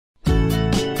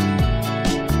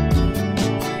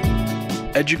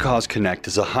EDUCAUSE Connect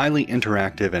is a highly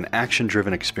interactive and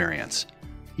action-driven experience.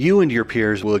 You and your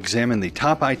peers will examine the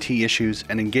top IT issues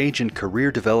and engage in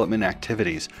career development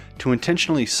activities to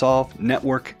intentionally solve,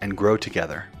 network, and grow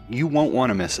together. You won't want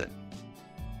to miss it.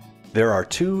 There are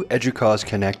 2 EDUCAUSE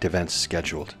Connect events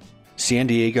scheduled: San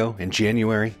Diego in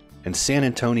January and San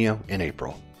Antonio in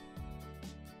April.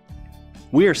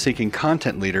 We are seeking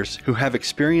content leaders who have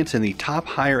experience in the top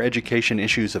higher education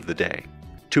issues of the day.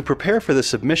 To prepare for the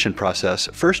submission process,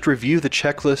 first review the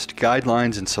checklist,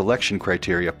 guidelines, and selection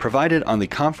criteria provided on the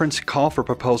conference Call for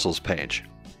Proposals page.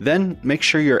 Then, make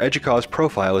sure your EDUCAUSE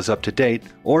profile is up to date,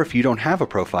 or if you don't have a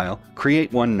profile,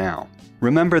 create one now.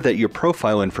 Remember that your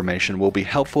profile information will be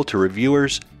helpful to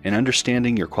reviewers in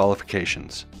understanding your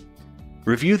qualifications.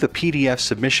 Review the PDF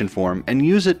submission form and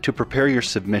use it to prepare your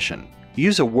submission.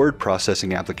 Use a word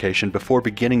processing application before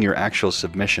beginning your actual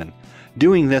submission.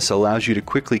 Doing this allows you to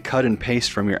quickly cut and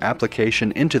paste from your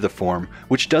application into the form,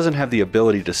 which doesn't have the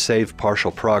ability to save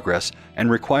partial progress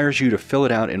and requires you to fill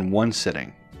it out in one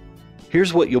sitting.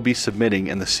 Here's what you'll be submitting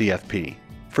in the CFP.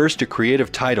 First, a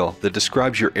creative title that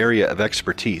describes your area of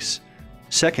expertise.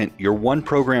 Second, your one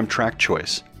program track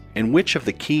choice. In which of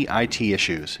the key IT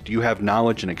issues do you have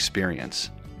knowledge and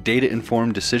experience?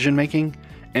 Data-informed decision-making,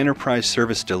 enterprise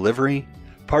service delivery,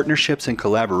 partnerships and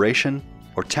collaboration,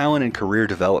 or talent and career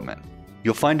development?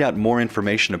 You'll find out more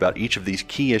information about each of these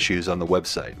key issues on the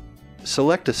website.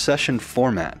 Select a session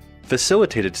format.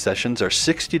 Facilitated sessions are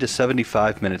 60 to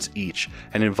 75 minutes each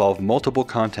and involve multiple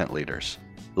content leaders.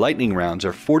 Lightning rounds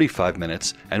are 45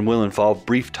 minutes and will involve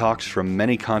brief talks from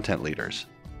many content leaders.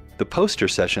 The poster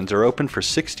sessions are open for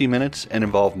 60 minutes and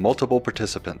involve multiple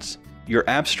participants. Your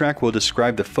abstract will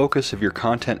describe the focus of your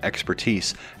content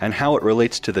expertise and how it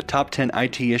relates to the top 10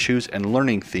 IT issues and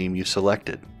learning theme you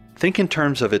selected. Think in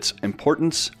terms of its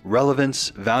importance, relevance,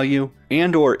 value,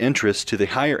 and/or interest to the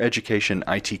higher education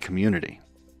IT community.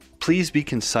 Please be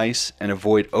concise and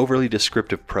avoid overly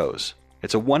descriptive prose.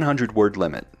 It's a 100-word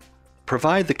limit.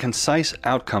 Provide the concise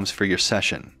outcomes for your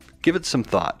session. Give it some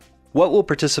thought. What will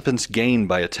participants gain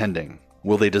by attending?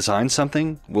 Will they design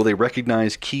something? Will they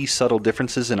recognize key subtle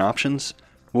differences in options?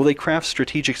 Will they craft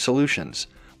strategic solutions?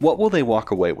 What will they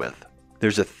walk away with?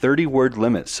 There's a 30-word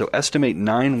limit, so estimate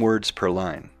 9 words per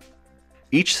line.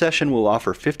 Each session will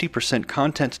offer 50%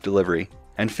 content delivery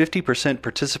and 50%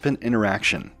 participant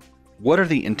interaction. What are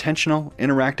the intentional,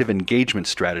 interactive engagement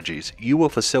strategies you will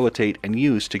facilitate and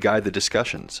use to guide the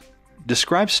discussions?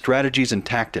 Describe strategies and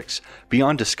tactics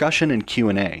beyond discussion and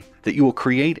Q&A that you will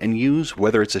create and use,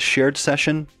 whether it's a shared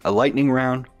session, a lightning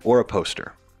round, or a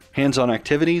poster. Hands-on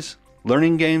activities,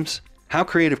 learning games, how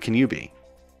creative can you be?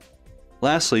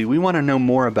 Lastly, we want to know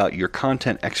more about your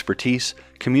content expertise,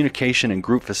 communication, and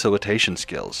group facilitation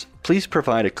skills. Please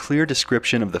provide a clear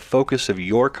description of the focus of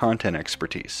your content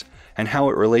expertise and how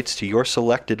it relates to your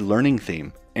selected learning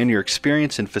theme and your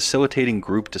experience in facilitating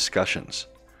group discussions.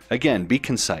 Again, be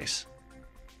concise.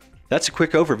 That's a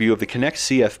quick overview of the Connect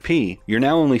CFP. You're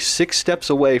now only 6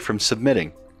 steps away from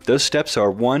submitting. Those steps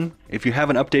are: 1. If you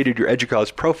haven't updated your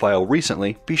EDUCAUSE profile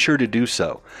recently, be sure to do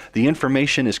so. The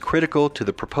information is critical to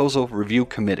the proposal review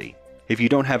committee. If you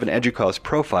don't have an EDUCAUSE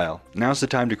profile, now's the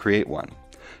time to create one.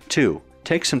 2.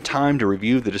 Take some time to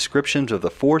review the descriptions of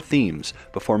the 4 themes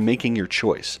before making your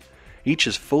choice. Each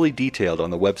is fully detailed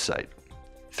on the website.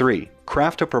 3.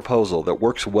 Craft a proposal that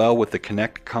works well with the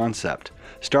Connect concept.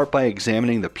 Start by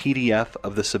examining the PDF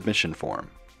of the submission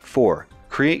form. 4.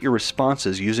 Create your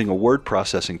responses using a word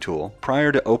processing tool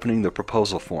prior to opening the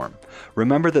proposal form.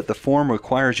 Remember that the form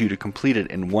requires you to complete it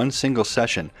in one single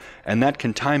session, and that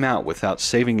can time out without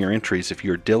saving your entries if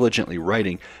you're diligently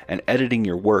writing and editing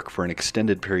your work for an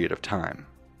extended period of time.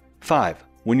 5.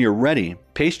 When you're ready,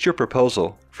 paste your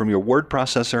proposal from your word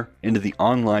processor into the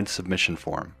online submission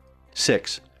form.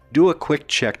 6. Do a quick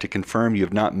check to confirm you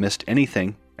have not missed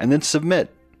anything, and then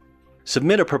submit.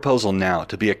 Submit a proposal now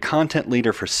to be a content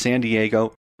leader for San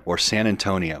Diego or San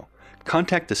Antonio.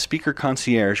 Contact the speaker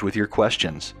concierge with your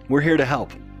questions. We're here to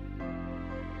help.